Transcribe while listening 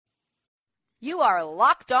You are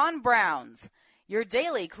Locked On Browns, your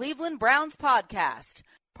daily Cleveland Browns podcast,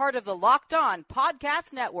 part of the Locked On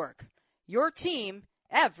Podcast Network, your team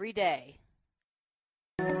every day.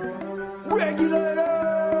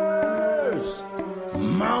 Regulators,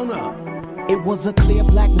 mount up. It was a clear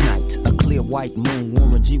black night, a clear white moon.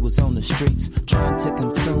 Warren G was on the streets trying to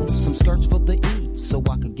consume some skirts for the E, so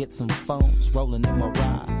I could get some phones rolling in my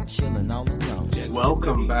ride, chilling all alone.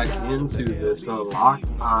 Welcome back into this Locked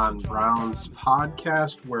On Browns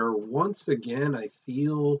podcast, where once again I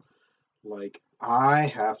feel like I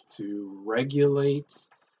have to regulate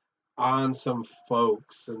on some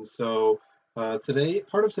folks. And so today,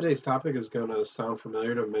 part of today's topic is going to sound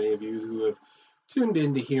familiar to many of you who have tuned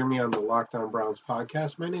in to hear me on the Locked On Browns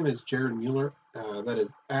podcast. My name is Jared Mueller. That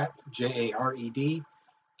is at JaredKMueller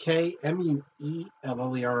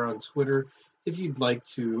on Twitter. If you'd like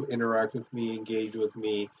to interact with me, engage with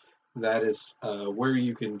me, that is where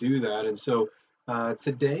you can do that. And so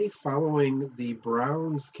today, following the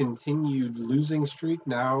Browns' continued losing streak,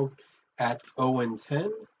 now at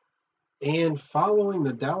 0-10, and following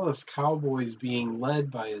the Dallas Cowboys being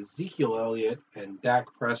led by Ezekiel Elliott and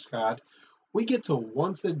Dak Prescott, we get to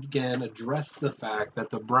once again address the fact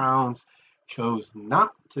that the Browns chose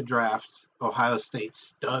not to draft Ohio State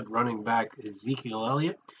stud running back Ezekiel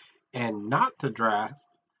Elliott and not to draft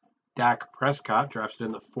Dak Prescott, drafted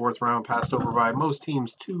in the fourth round, passed over by most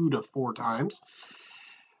teams 2 to 4 times.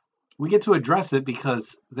 We get to address it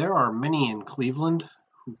because there are many in Cleveland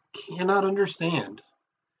who cannot understand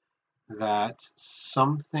that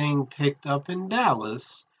something picked up in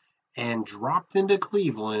Dallas and dropped into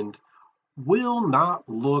Cleveland will not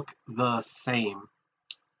look the same.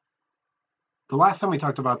 The last time we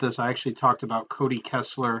talked about this, I actually talked about Cody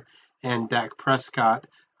Kessler and Dak Prescott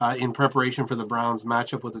in preparation for the Browns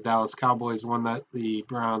matchup with the Dallas Cowboys, one that the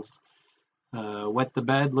Browns wet the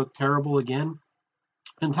bed, looked terrible again,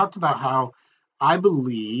 and talked about how I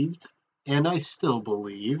believed, and I still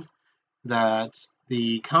believe, that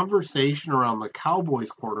the conversation around the Cowboys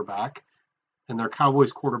quarterback and their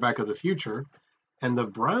Cowboys quarterback of the future and the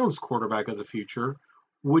Browns quarterback of the future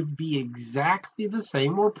would be exactly the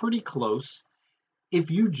same or pretty close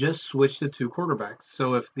if you just switched the two quarterbacks.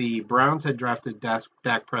 So if the Browns had drafted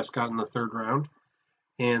Dak Prescott in the third round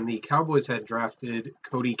and the Cowboys had drafted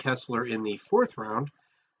Cody Kessler in the fourth round,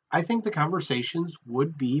 I think the conversations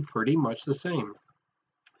would be pretty much the same.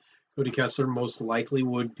 Cody Kessler most likely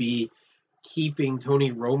would be keeping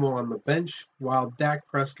Tony Romo on the bench, while Dak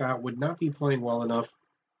Prescott would not be playing well enough,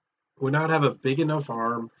 would not have a big enough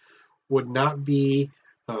arm, would not be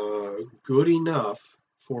good enough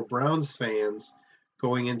for Browns fans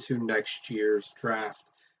going into next year's draft.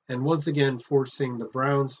 And once again, forcing the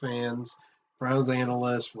Browns fans, Browns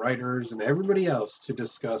analysts, writers, and everybody else to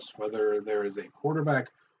discuss whether there is a quarterback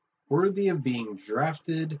worthy of being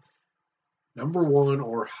drafted number one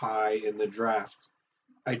or high in the draft.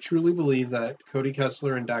 I truly believe that Cody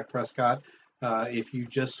Kessler and Dak Prescott, if you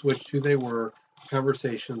just switched who they were,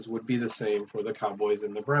 conversations would be the same for the Cowboys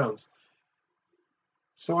and the Browns.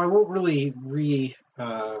 So I won't really reiterate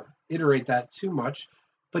that too much,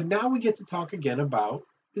 but now we get to talk again about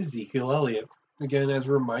Ezekiel Elliott. Again, as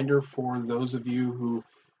a reminder for those of you who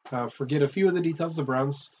forget a few of the details, the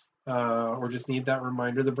Browns, or just need that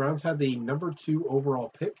reminder, the Browns had the number 2 overall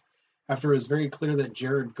pick after it was very clear that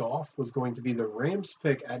Jared Goff was going to be the Rams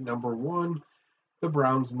pick at number 1. The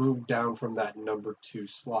Browns moved down from that number 2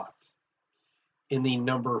 slot. In the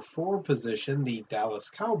number 4 position, the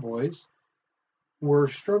Dallas Cowboys were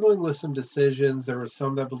struggling with some decisions. There were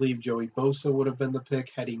some that believed Joey Bosa would have been the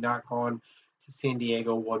pick had he not gone to San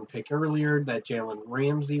Diego 1 pick earlier, that Jalen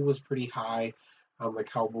Ramsey was pretty high on the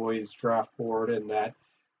Cowboys draft board, and that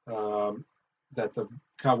the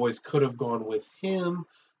Cowboys could have gone with him,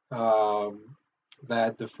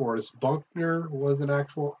 that DeForest Buckner was an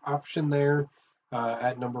actual option there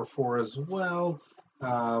at number 4 as well.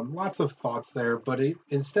 Lots of thoughts there, but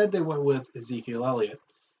instead they went with Ezekiel Elliott.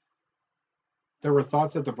 There were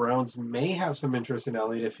thoughts that the Browns may have some interest in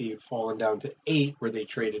Elliott if he had fallen down to 8, where they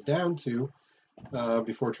traded down to,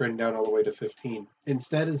 before trading down all the way to 15.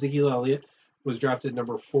 Instead, Ezekiel Elliott was drafted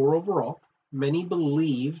number 4 overall. Many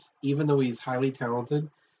believed, even though he's highly talented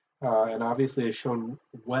and obviously has shown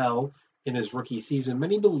well in his rookie season,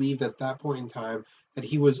 many believed at that point in time that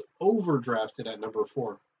he was overdrafted at number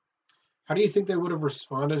 4. How do you think they would have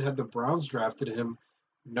responded had the Browns drafted him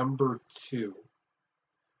number 2?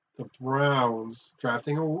 The Browns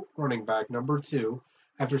drafting a running back number 2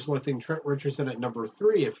 after selecting Trent Richardson at number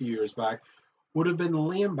 3 a few years back would have been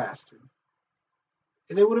lambasted.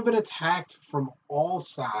 And they would have been attacked from all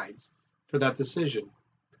sides for that decision.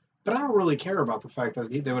 But I don't really care about the fact that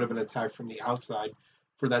they would have been attacked from the outside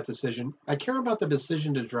for that decision. I care about the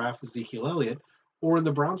decision to draft Ezekiel Elliott, or in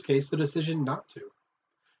the Browns' case, the decision not to.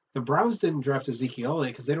 The Browns didn't draft Ezekiel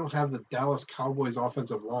Elliott because they don't have the Dallas Cowboys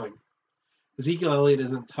offensive line. Ezekiel Elliott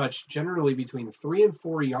isn't touched generally between 3 and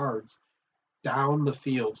 4 yards down the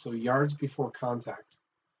field, so yards before contact.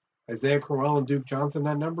 Isaiah Crowell and Duke Johnson,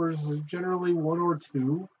 that number is generally 1 or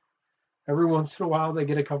 2. Every once in a while, they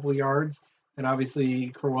get a couple of yards, and obviously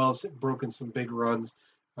Crowell's broken some big runs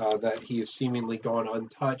that he has seemingly gone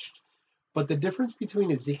untouched. But the difference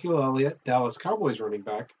between Ezekiel Elliott, Dallas Cowboys running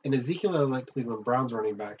back, and Ezekiel Elliott, Cleveland Browns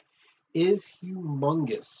running back, is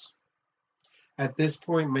humongous. At this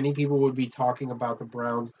point, many people would be talking about the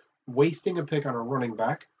Browns wasting a pick on a running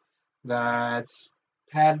back that's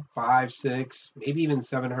had 5, 6, maybe even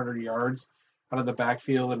 700 yards out of the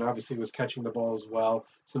backfield, and obviously was catching the ball as well,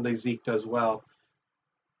 something Zeke does well.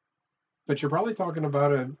 But you're probably talking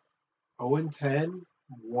about a 0-10,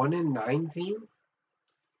 1-9 team.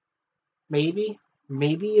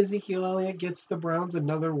 Maybe Ezekiel Elliott gets the Browns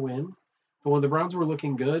another win. But when the Browns were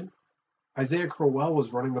looking good, Isaiah Crowell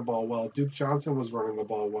was running the ball well. Duke Johnson was running the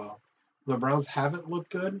ball well. When the Browns haven't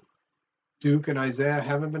looked good, Duke and Isaiah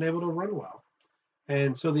haven't been able to run well.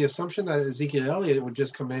 And so the assumption that Ezekiel Elliott would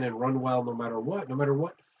just come in and run well no matter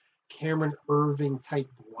what Cameron Irving type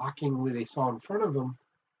blocking they saw in front of him,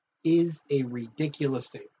 is a ridiculous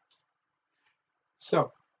statement.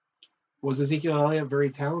 So, was Ezekiel Elliott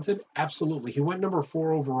very talented? Absolutely. He went number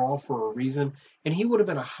 4 overall for a reason, and he would have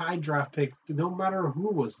been a high draft pick no matter who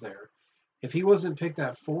was there. If he wasn't picked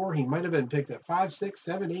at 4, he might have been picked at 5, 6,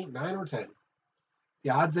 7, 8, 9, or 10.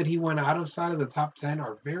 The odds that he went outside of the top 10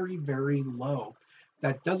 are very, very low.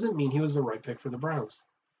 That doesn't mean he was the right pick for the Browns,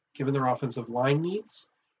 given their offensive line needs,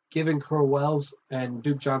 given Crowell's and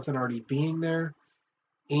Duke Johnson already being there,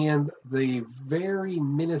 and the very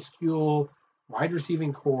minuscule wide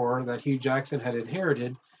receiving core that Hugh Jackson had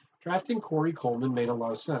inherited. Drafting Corey Coleman made a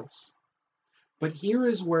lot of sense. But here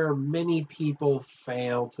is where many people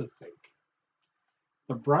fail to think.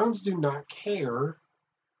 The Browns do not care,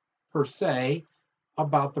 per se,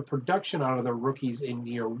 about the production out of their rookies in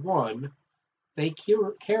year 1. They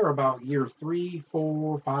care about year 3,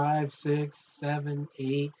 4, 5, 6, 7,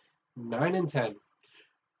 8, 9, and 10.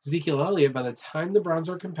 Ezekiel Elliott, by the time the Browns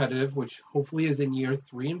are competitive, which hopefully is in year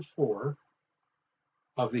 3 and 4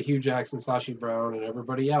 of the Hugh Jackson, Sashi Brown, and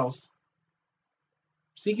everybody else,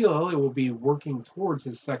 Ezekiel Elliott will be working towards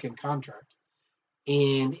his second contract.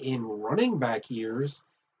 And in running back years,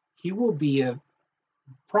 he will be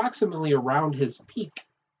approximately around his peak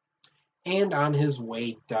and on his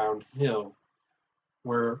way downhill,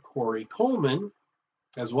 where Corey Coleman,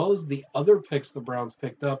 as well as the other picks the Browns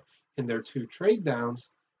picked up in their 2 trade downs,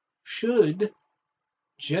 should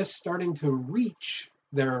just starting to reach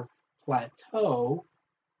their plateau,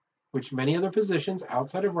 which many other positions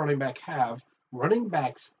outside of running back have. Running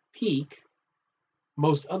backs peak,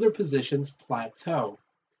 most other positions plateau.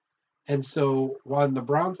 And so when the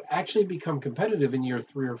Browns actually become competitive in year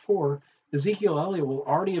 3 or 4, Ezekiel Elliott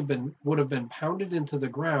would have been pounded into the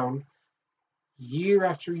ground year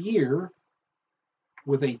after year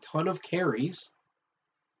with a ton of carries,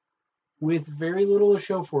 with very little to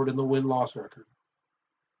show for it in the win-loss record.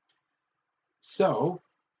 So,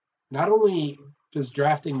 not only does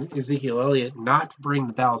drafting Ezekiel Elliott not bring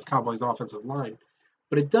the Dallas Cowboys offensive line,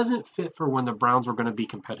 but it doesn't fit for when the Browns were going to be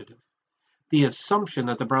competitive. The assumption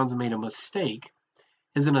that the Browns made a mistake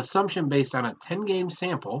is an assumption based on a 10-game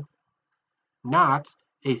sample, not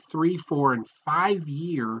a 3, 4, and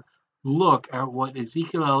 5-year look at what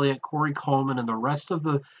Ezekiel Elliott, Corey Coleman, and the rest of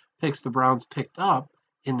the picks the Browns picked up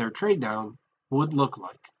in their trade down would look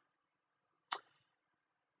like.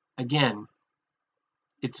 Again,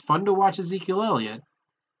 it's fun to watch Ezekiel Elliott,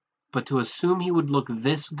 but to assume he would look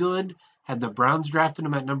this good had the Browns drafted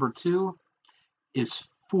him at number 2 is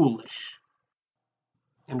foolish.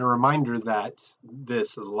 And a reminder that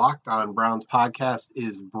this Locked On Browns podcast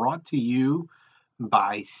is brought to you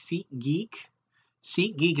by SeatGeek.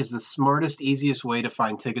 SeatGeek is the smartest, easiest way to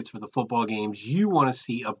find tickets for the football games you want to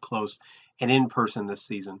see up close and in person this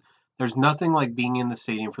season. There's nothing like being in the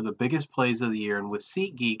stadium for the biggest plays of the year, and with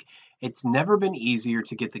SeatGeek, it's never been easier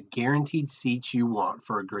to get the guaranteed seats you want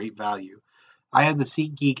for a great value. I have the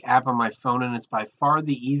SeatGeek app on my phone, and it's by far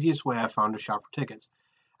the easiest way I found to shop for tickets.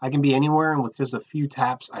 I can be anywhere, and with just a few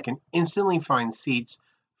taps, I can instantly find seats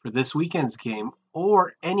for this weekend's game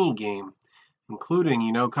or any game,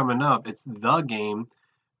 including, coming up, it's the game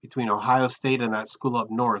between Ohio State and that school up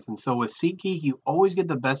north. And so with SeatGeek, you always get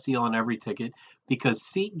the best deal on every ticket because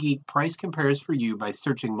SeatGeek price compares for you by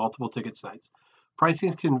searching multiple ticket sites.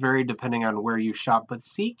 Pricing can vary depending on where you shop, but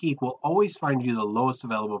SeatGeek will always find you the lowest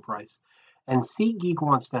available price. And SeatGeek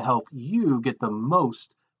wants to help you get the most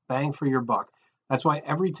bang for your buck. That's why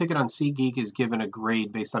every ticket on SeatGeek is given a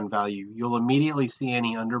grade based on value. You'll immediately see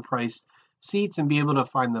any underpriced seats and be able to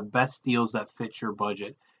find the best deals that fit your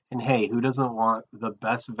budget. And hey, who doesn't want the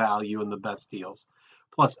best value and the best deals?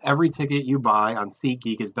 Plus, every ticket you buy on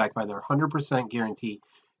SeatGeek is backed by their 100% guarantee,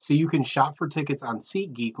 so you can shop for tickets on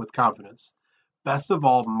SeatGeek with confidence. Best of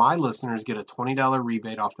all, my listeners get a $20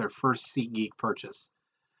 rebate off their first SeatGeek purchase.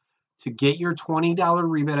 To get your $20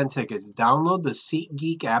 rebate on tickets, download the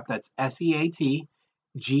SeatGeek app. That's SeatGeek.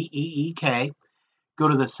 Go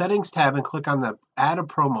to the settings tab and click on the add a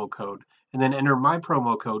promo code, and then enter my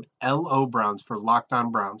promo code LOBrowns for Locked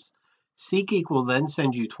On Browns. SeatGeek will then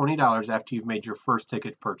send you $20 after you've made your first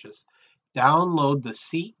ticket purchase. Download the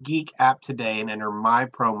SeatGeek app today and enter my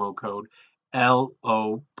promo code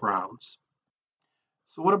LOBrowns.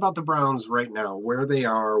 So what about the Browns right now? Where they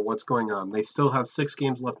are, what's going on? They still have 6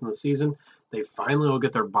 games left in the season. They finally will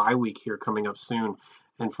get their bye week here coming up soon.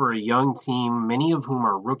 And for a young team, many of whom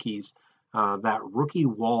are rookies, that rookie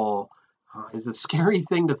wall is a scary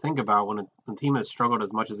thing to think about when a team has struggled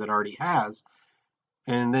as much as it already has.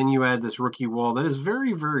 And then you add this rookie wall that is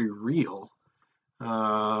very, very real.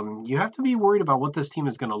 You have to be worried about what this team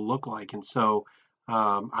is going to look like. And so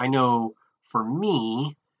I know for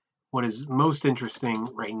me, what is most interesting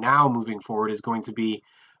right now moving forward is going to be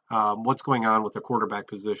what's going on with the quarterback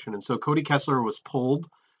position. And so Cody Kessler was pulled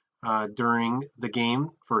during the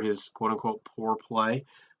game for his quote-unquote poor play,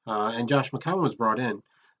 and Josh McCown was brought in.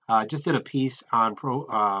 Just did a piece on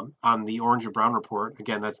the Orange and Brown Report.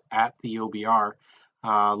 Again, that's at the OBR,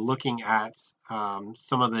 looking at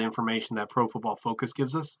some of the information that Pro Football Focus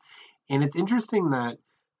gives us. And it's interesting that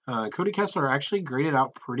Cody Kessler actually graded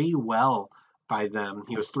out pretty well by them.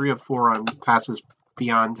 He was 3 of 4 on passes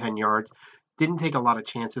beyond 10 yards. Didn't take a lot of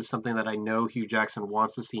chances, something that I know Hugh Jackson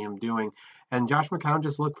wants to see him doing. And Josh McCown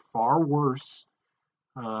just looked far worse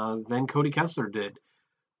than Cody Kessler did.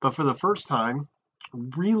 But for the first time,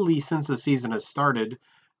 really since the season has started,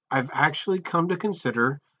 I've actually come to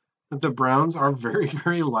consider that the Browns are very,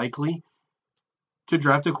 very likely to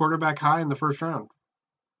draft a quarterback high in the first round.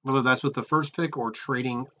 Whether that's with the first pick or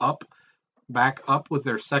trading back up with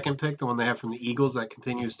their second pick, the one they have from the Eagles that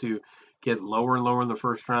continues to get lower and lower in the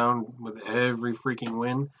first round with every freaking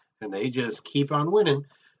win, and they just keep on winning,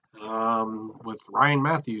 with Ryan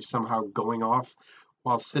Matthews somehow going off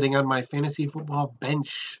while sitting on my fantasy football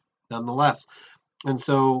bench nonetheless. And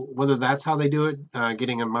so whether that's how they do it,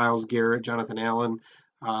 getting a Myles Garrett, Jonathan Allen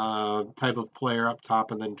type of player up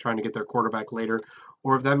top and then trying to get their quarterback later,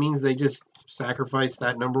 or if that means they just sacrifice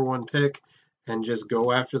that number 1 pick and just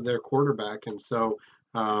go after their quarterback. And so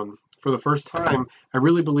for the first time, I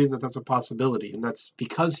really believe that that's a possibility. And that's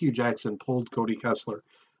because Hugh Jackson pulled Cody Kessler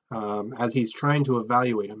as he's trying to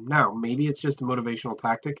evaluate him. Now, maybe it's just a motivational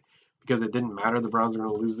tactic because it didn't matter. The Browns are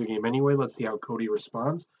going to lose the game anyway. Let's see how Cody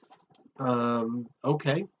responds.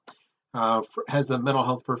 Okay. As a mental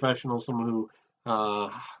health professional, someone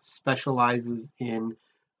who specializes in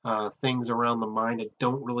things around the mind, I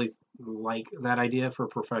don't really like that idea for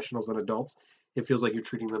professionals and adults. It feels like you're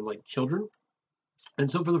treating them like children. And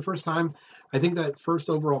so for the first time, I think that first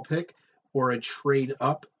overall pick or a trade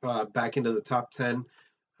up back into the top 10,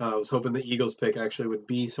 I was hoping the Eagles pick actually would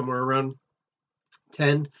be somewhere around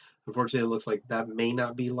 10. Unfortunately, it looks like that may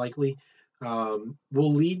not be likely. Will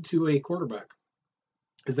lead to a quarterback.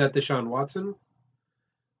 Is that Deshaun Watson?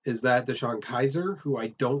 Is that DeShone Kizer, who I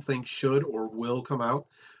don't think should or will come out?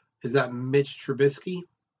 Is that Mitch Trubisky?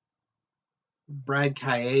 Brad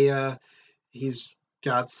Kaaya, he's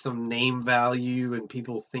got some name value and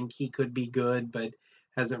people think he could be good, but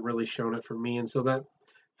hasn't really shown it for me. And so that,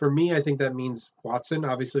 for me, I think that means Watson.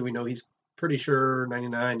 Obviously, we know he's pretty sure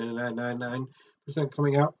 99.9999%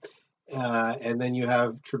 coming out. And then you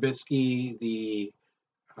have Trubisky, the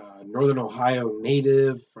Northern Ohio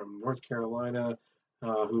native from North Carolina,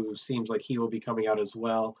 who seems like he will be coming out as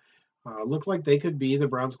well. Look like they could be the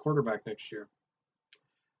Browns quarterback next year,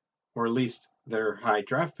 or at least their high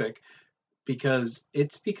draft pick, because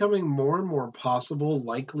it's becoming more and more possible,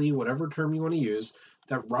 likely, whatever term you want to use,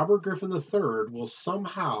 that Robert Griffin III will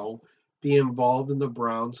somehow be involved in the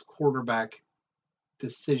Browns quarterback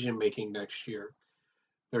decision-making next year.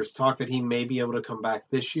 There's talk that he may be able to come back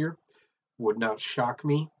this year. Would not shock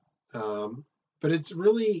me. But it's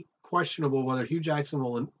really questionable whether Hugh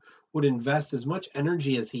Jackson would invest as much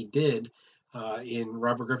energy as he did in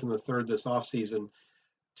Robert Griffin III this offseason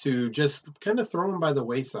to just kind of throw him by the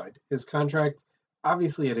wayside. His contract,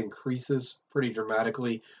 obviously it increases pretty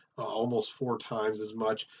dramatically, almost 4 times as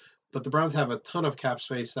much, But the Browns have a ton of cap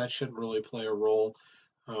space. That shouldn't really play a role.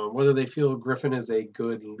 Whether they feel Griffin is a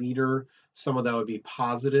good leader, some of that would be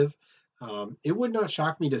positive. It would not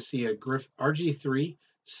shock me to see a RG3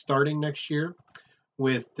 starting next year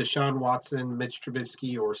with Deshaun Watson, Mitch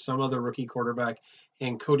Trubisky, or some other rookie quarterback,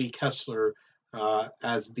 and Cody Kessler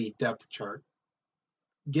as the depth chart.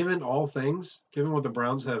 Given all things, given what the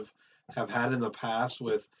Browns have had in the past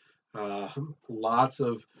with lots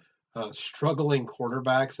of struggling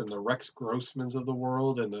quarterbacks and the Rex Grossmans of the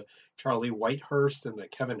world and the Charlie Whitehurst and the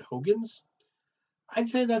Kevin Hogans, I'd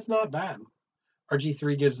say that's not bad.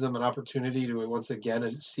 RG3 gives them an opportunity to once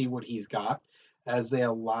again see what he's got as they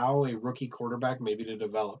allow a rookie quarterback maybe to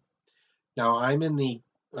develop. Now, I'm in the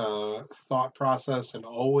thought process and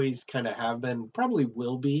always kind of have been, probably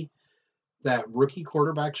will be, that rookie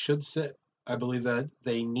quarterbacks should sit. I believe that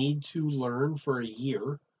they need to learn for a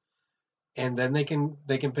year, and then they can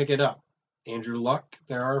pick it up. Andrew Luck,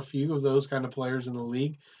 there are a few of those kind of players in the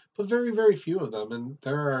league, but very, very few of them. And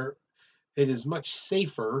it is much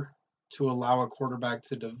safer to allow a quarterback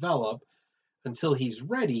to develop until he's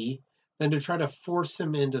ready than to try to force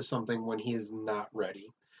him into something when he is not ready.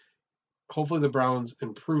 Hopefully the Browns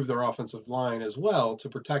improve their offensive line as well to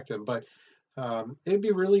protect him, but it'd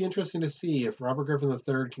be really interesting to see if Robert Griffin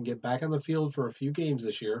III can get back on the field for a few games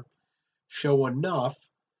this year, show enough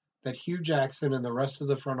that Hugh Jackson and the rest of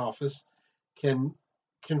the front office can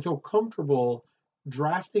feel comfortable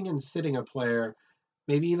drafting and sitting a player,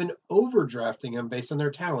 maybe even overdrafting him based on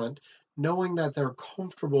their talent, knowing that they're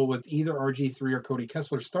comfortable with either RG3 or Cody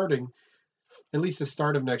Kessler starting at least the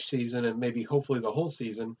start of next season and maybe hopefully the whole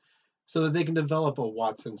season, so that they can develop a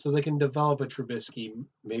Watson, so they can develop a Trubisky,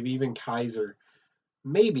 maybe even Kaiser,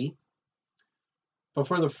 maybe. But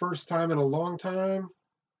for the first time in a long time,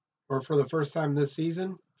 or for the first time this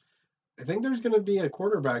season, I think there's going to be a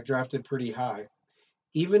quarterback drafted pretty high,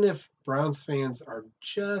 even if Browns fans are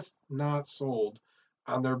just not sold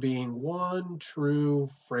on there being one true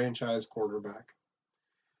franchise quarterback.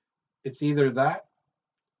 It's either that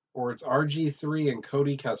or it's RG3 and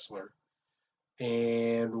Cody Kessler.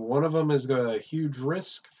 And one of them is a huge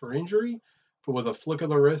risk for injury, but with a flick of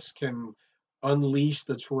the wrist can unleash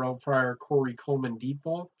the Terrell Pryor, Corey Coleman deep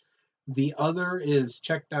ball. The other is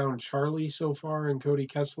check down Charlie so far in Cody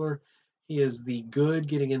Kessler. He is the good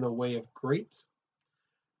getting in the way of great.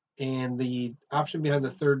 And the option behind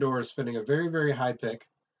the third door is spending a very, very high pick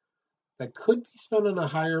that could be spent on a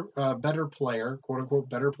higher, better player, quote unquote,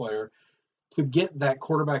 better player, to get that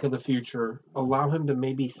quarterback of the future, allow him to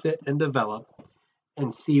maybe sit and develop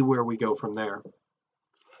and see where we go from there.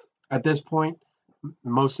 At this point,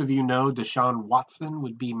 most of you know Deshaun Watson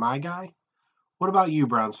would be my guy. What about you,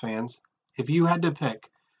 Browns fans? If you had to pick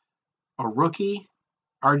a rookie,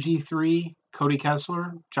 RG3, Cody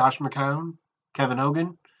Kessler, Josh McCown, Kevin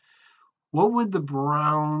Hogan, what would the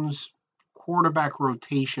Browns quarterback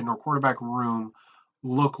rotation or quarterback room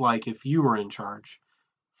look like if you were in charge?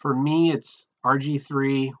 For me, it's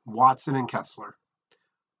RG3, Watson, and Kessler.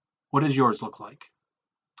 What does yours look like?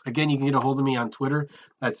 Again, you can get a hold of me on Twitter.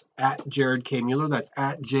 That's at Jared K. Mueller. That's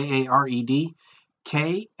at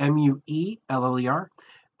JaredKMueller.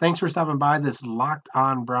 Thanks for stopping by this Locked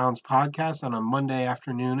On Browns podcast on a Monday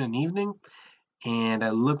afternoon and evening. And I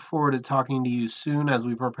look forward to talking to you soon as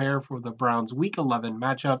we prepare for the Browns Week 11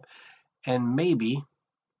 matchup and maybe,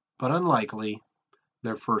 but unlikely,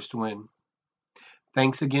 their first win.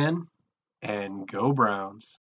 Thanks again, and go Browns.